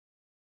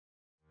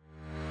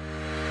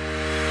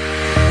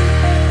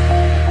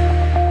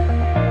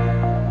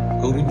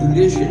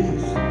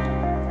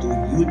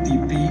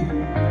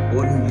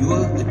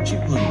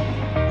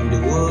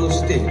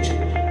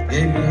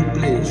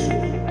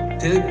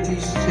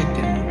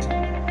second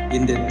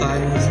in the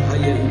Times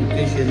Higher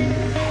Education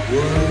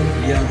World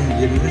Young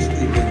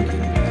University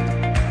Ranking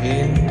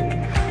and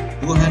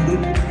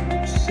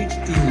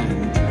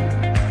 269th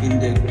in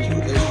the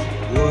QS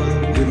World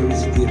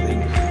University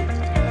Ranking.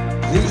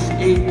 This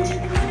 8th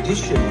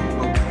edition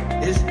of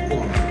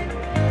ESTCON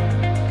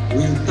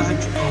will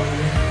touch on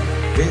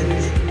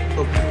various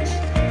topics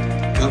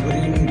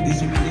covering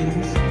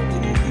disciplines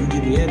in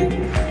engineering,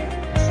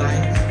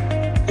 science,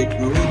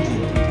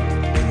 technology,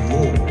 and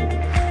more.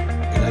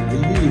 And I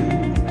believe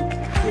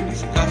the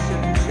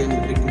discussions and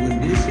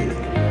recommendations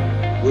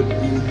would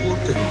be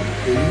important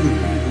for you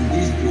in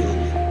this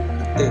field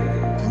to take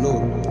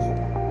note of.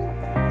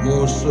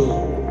 More so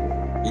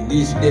in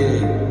this day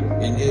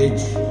and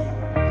age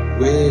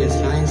where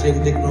science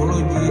and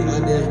technology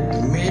are the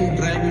main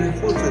driving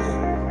forces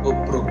of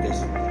progress,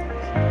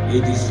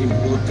 it is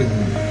important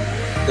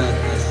that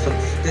a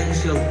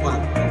substantial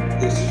part of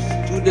the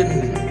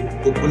student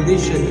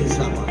population in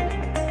Sabah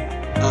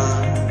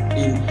are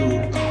into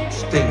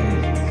STEM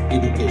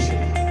education.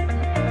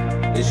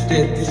 The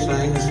State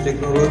Science,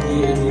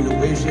 Technology and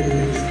Innovation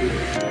Ministry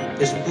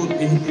has put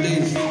in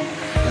place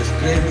a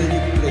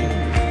strategic plan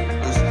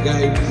as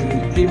guide to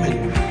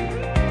implement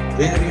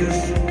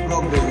various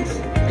programs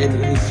and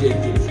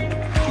initiatives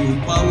to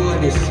empower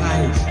the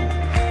science,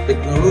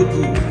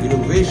 technology,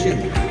 innovation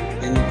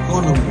and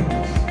economy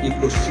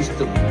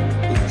ecosystem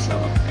in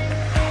Sabah.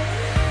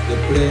 The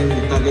plan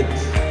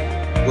targets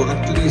for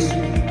at least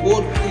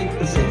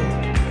 40%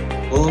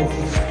 of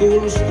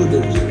school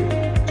students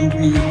to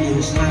be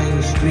in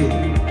science stream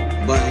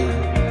by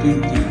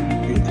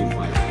 2025.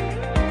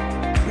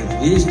 With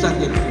this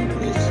target in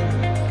place,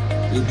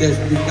 it has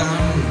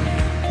become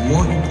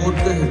more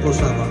important for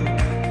Sabah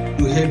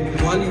to have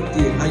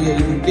quality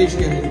higher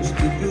education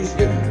institutions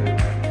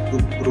to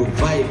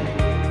provide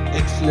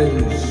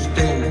excellent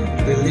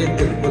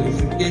STEM-related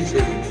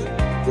qualifications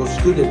for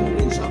students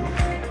in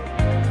Sabah.